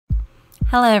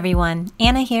Hello everyone,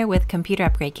 Anna here with Computer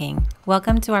Upgrade King.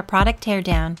 Welcome to our product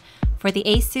teardown for the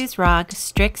ASUS ROG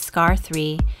Strix SCAR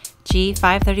 3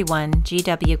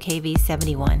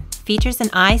 G531GW-KB71. Features an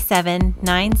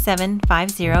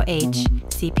i7-9750H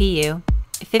CPU,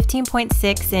 a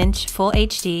 15.6-inch Full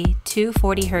HD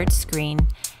 240Hz screen,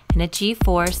 and a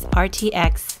GeForce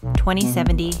RTX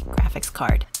 2070 graphics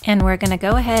card. And we're going to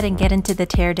go ahead and get into the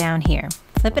teardown here.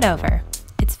 Flip it over.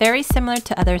 It's very similar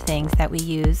to other things that we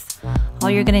use. All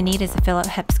you're going to need is a Phillips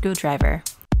head screwdriver.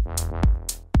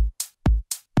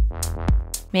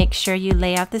 Make sure you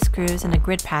lay out the screws in a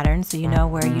grid pattern so you know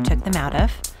where you took them out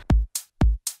of.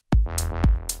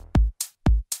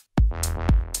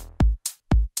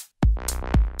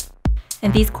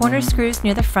 And these corner screws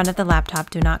near the front of the laptop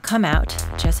do not come out,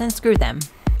 just unscrew them.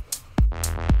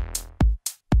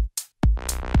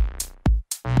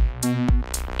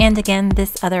 And again,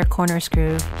 this other corner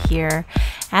screw here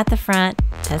at the front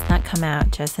does not come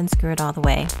out, just unscrew it all the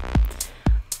way.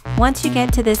 Once you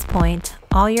get to this point,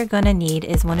 all you're going to need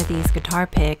is one of these guitar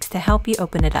picks to help you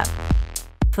open it up.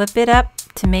 Flip it up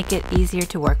to make it easier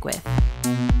to work with.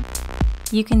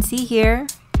 You can see here,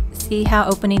 see how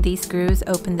opening these screws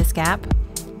open this gap?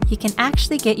 You can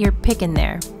actually get your pick in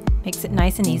there. Makes it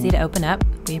nice and easy to open up.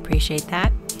 We appreciate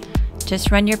that.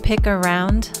 Just run your pick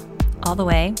around all the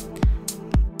way.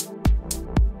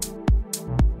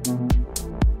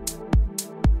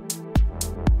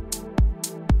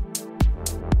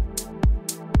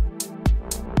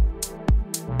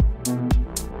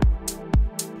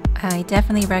 I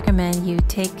definitely recommend you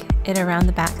take it around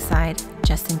the back side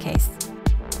just in case.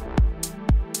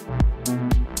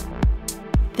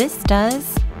 This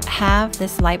does have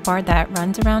this light bar that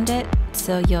runs around it,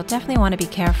 so you'll definitely want to be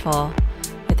careful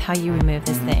with how you remove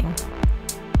this thing.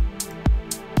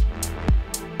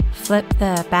 Flip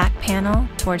the back panel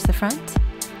towards the front.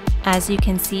 As you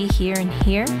can see, here and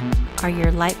here are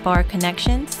your light bar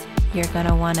connections. You're going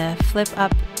to want to flip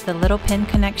up the little pin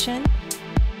connection,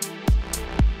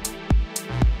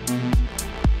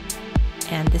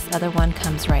 and this other one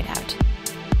comes right out.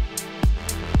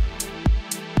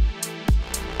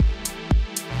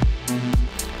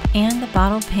 And the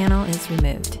bottle panel is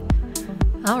removed.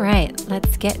 Alright,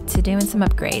 let's get to doing some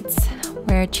upgrades.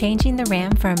 We're changing the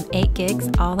RAM from 8 gigs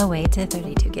all the way to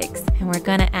 32 gigs. And we're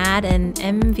going to add an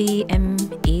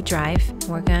NVMe drive.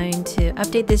 We're going to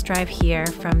update this drive here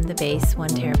from the base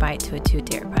 1 terabyte to a 2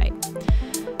 terabyte.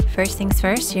 First things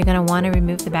first, you're going to want to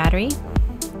remove the battery.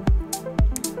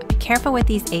 Be careful with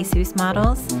these ASUS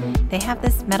models. They have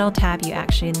this metal tab you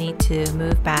actually need to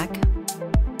move back.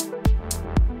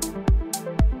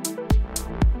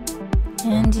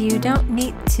 And you don't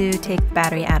need to take the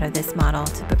battery out of this model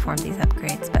to perform these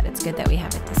upgrades, but it's good that we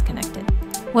have it disconnected.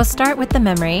 We'll start with the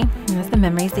memory, as the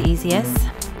memory is the easiest.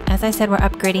 As I said, we're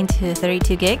upgrading to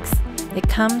 32 gigs. It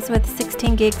comes with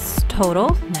 16 gigs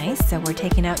total. Nice, so we're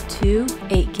taking out 2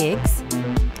 8 gigs.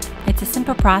 It's a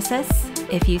simple process.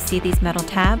 If you see these metal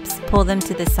tabs, pull them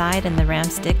to the side and the RAM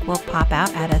stick will pop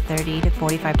out at a 30 to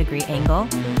 45 degree angle.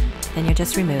 Then you'll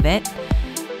just remove it.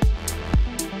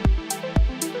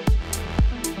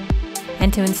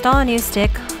 And to install a new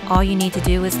stick, all you need to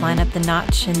do is line up the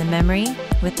notch in the memory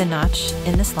with the notch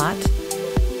in the slot.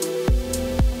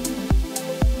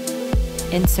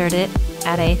 Insert it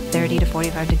at a 30 to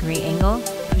 45 degree angle.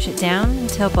 Push it down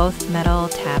until both metal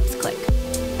tabs click.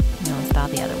 And you'll install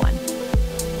the other one.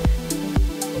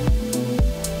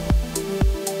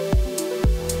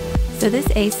 So this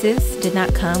ASUS did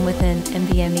not come with an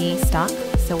NVMe stock,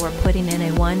 so we're putting in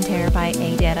a 1 terabyte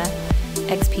ADATA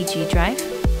XPG drive.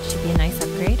 Should be a nice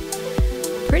upgrade.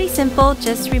 Pretty simple,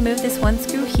 just remove this one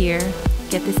screw here,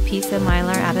 get this piece of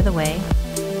mylar out of the way.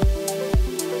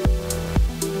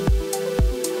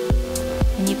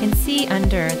 And you can see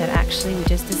under that actually we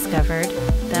just discovered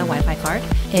the Wi-Fi card.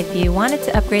 If you wanted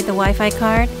to upgrade the Wi-Fi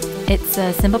card, it's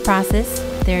a simple process.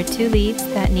 There are 2 leads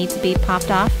that need to be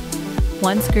popped off,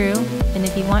 1 screw, and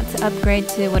if you want to upgrade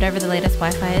to whatever the latest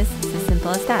Wi-Fi is, it's as simple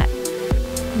as that.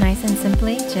 Nice and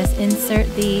simply, just insert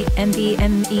the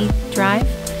NVMe drive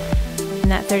in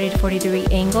that 30 to 40 degree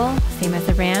angle, same as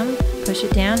the RAM, push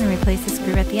it down and replace the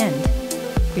screw at the end.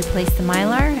 Replace the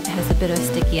mylar, it has a bit of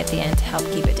sticky at the end to help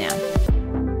keep it down.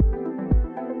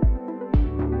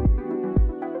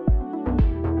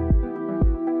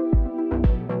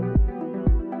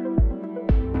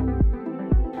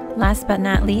 Last but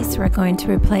not least, we're going to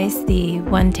replace the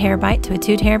 1 terabyte to a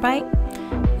 2 terabyte.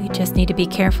 You just need to be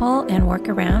careful and work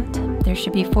around. There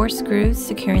should be 4 screws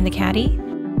securing the caddy.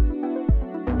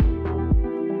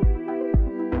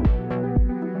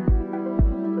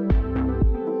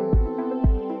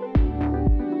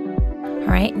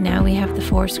 Alright, now we we have the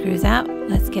 4 screws out,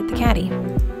 let's get the caddy.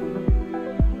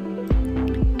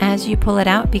 As you pull it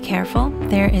out, be careful.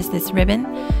 There is this ribbon.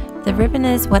 The ribbon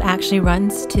is what actually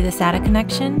runs to the SATA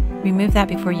connection. Remove that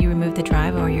before you remove the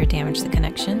drive or you'll damage the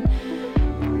connection.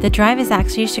 The drive is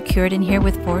actually secured in here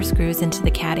with 4 screws into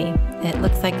the caddy. It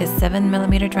looks like a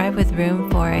 7mm drive with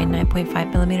room for a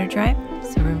 9.5mm drive,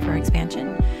 so room for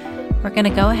expansion. We're going to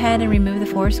go ahead and remove the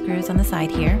 4 screws on the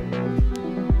side here.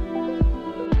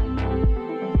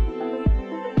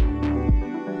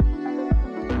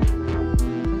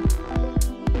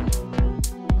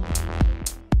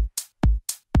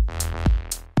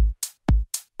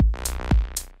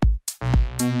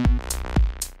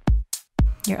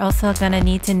 You're also going to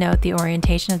need to note the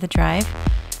orientation of the drive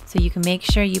so you can make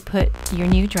sure you put your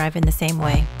new drive in the same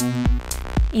way.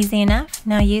 Easy enough.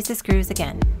 Now use the screws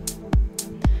again.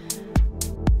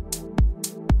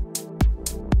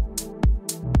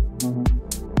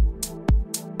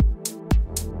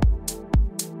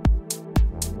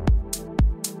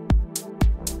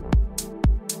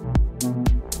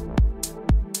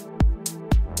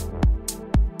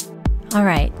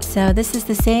 Alright, so this is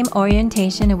the same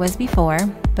orientation it was before,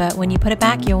 but when you put it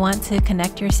back, you'll want to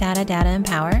connect your SATA data and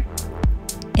power.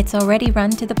 It's already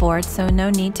run to the board, so no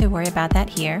need to worry about that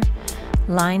here.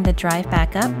 Line the drive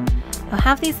back up. You'll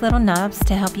have these little knobs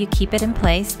to help you keep it in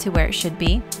place to where it should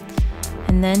be.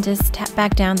 And then just tap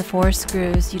back down the 4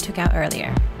 screws you took out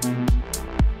earlier.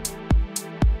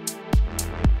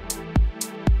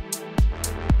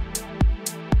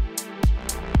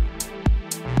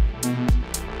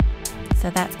 So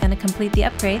that's going to complete the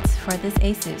upgrades for this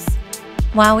ASUS.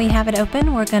 While we have it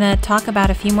open, we're going to talk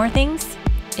about a few more things.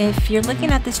 If you're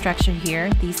looking at the structure here,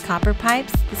 these copper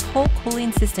pipes, this whole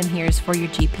cooling system here is for your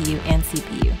GPU and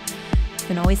CPU. You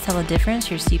can always tell a difference.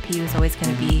 Your CPU is always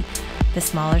going to be the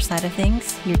smaller side of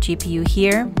things. Your GPU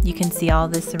here, you can see all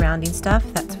the surrounding stuff.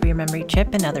 That's for your memory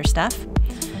chip and other stuff.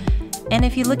 And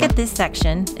if you look at this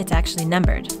section, it's actually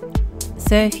numbered.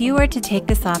 So if you were to take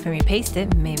this off and repaste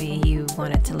it, maybe you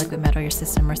wanted to liquid metal your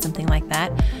system or something like that,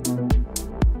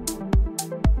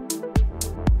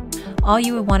 all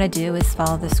you would want to do is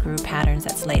follow the screw patterns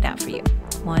that's laid out for you.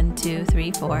 1, 2,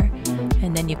 3, 4,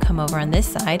 and then you come over on this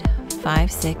side,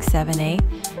 5, 6, 7, 8,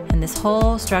 and this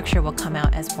whole structure will come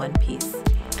out as one piece.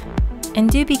 And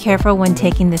do be careful when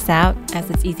taking this out, as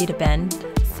it's easy to bend,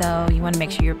 so you want to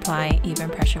make sure you apply even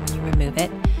pressure when you remove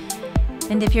it.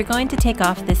 And if you're going to take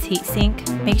off this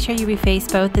heatsink, make sure you reface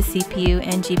both the CPU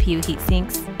and GPU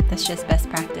heatsinks. That's just best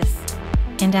practice.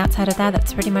 And outside of that,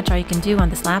 that's pretty much all you can do on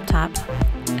this laptop.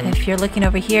 If you're looking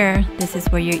over here, this is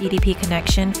where your EDP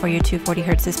connection for your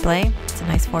 240Hz display. It's a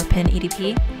nice 4-pin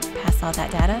EDP. Pass all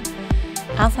that data.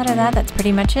 Outside of that, that's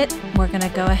pretty much it. We're going to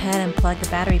go ahead and plug the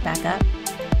battery back up.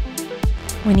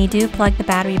 When you do plug the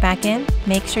battery back in,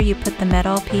 make sure you put the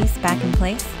metal piece back in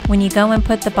place. When you go and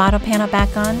put the bottle panel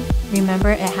back on, remember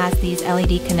it has these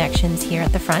LED connections here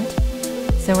at the front.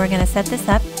 So we're going to set this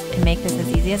up and make this as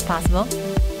easy as possible.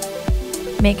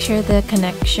 Make sure the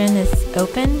connection is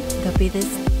open. There'll be this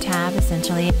tab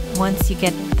essentially. Once you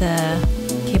get the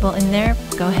cable in there,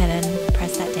 go ahead and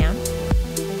press that down.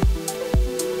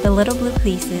 The little blue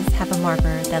pieces have a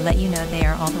marker that let you know they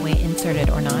are all the way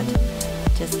inserted or not.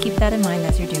 Just keep that in mind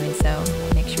as you're doing so.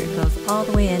 Make sure it goes all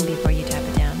the way in before you tap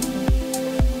it down.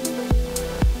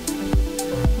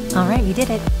 Alright, we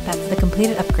did it. That's the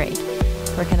completed upgrade.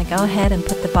 We're going to go ahead and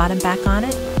put the bottom back on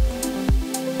it.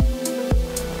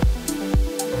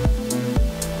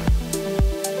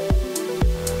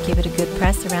 Give it a good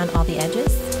press around all the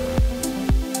edges.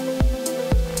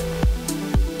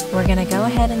 We're going to go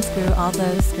ahead and screw all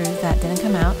those screws that didn't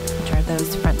come out, which are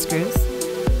those front screws.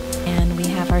 And we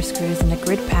have our screws in a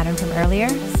grid pattern from earlier,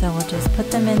 so we'll just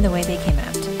put them in the way they came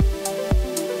out.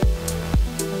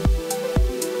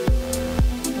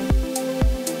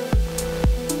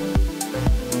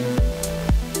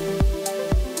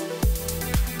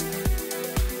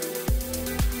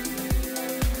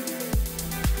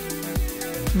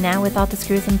 Now with all the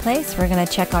screws in place, we're going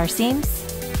to check our seams,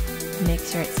 make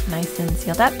sure it's nice and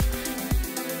sealed up.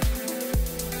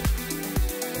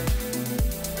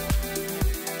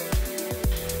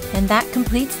 And that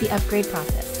completes the upgrade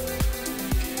process.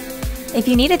 If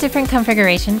you need a different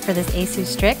configuration for this ASUS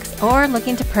Strix or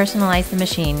looking to personalize the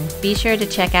machine, be sure to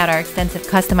check out our extensive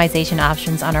customization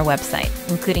options on our website,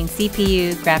 including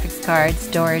CPU, graphics card,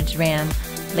 storage, RAM,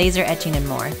 laser etching, and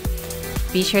more.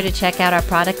 Be sure to check out our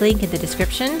product link in the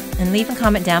description and leave a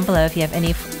comment down below if you have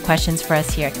any questions for us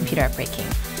here at Computer Upgrade King.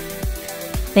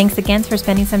 Thanks again for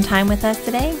spending some time with us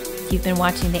today. You've been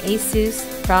watching the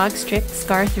ASUS ROG Strix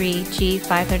SCAR 3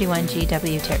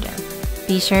 G531GW Teardown.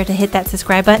 Be sure to hit that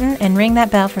subscribe button and ring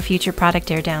that bell for future product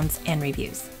teardowns and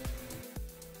reviews.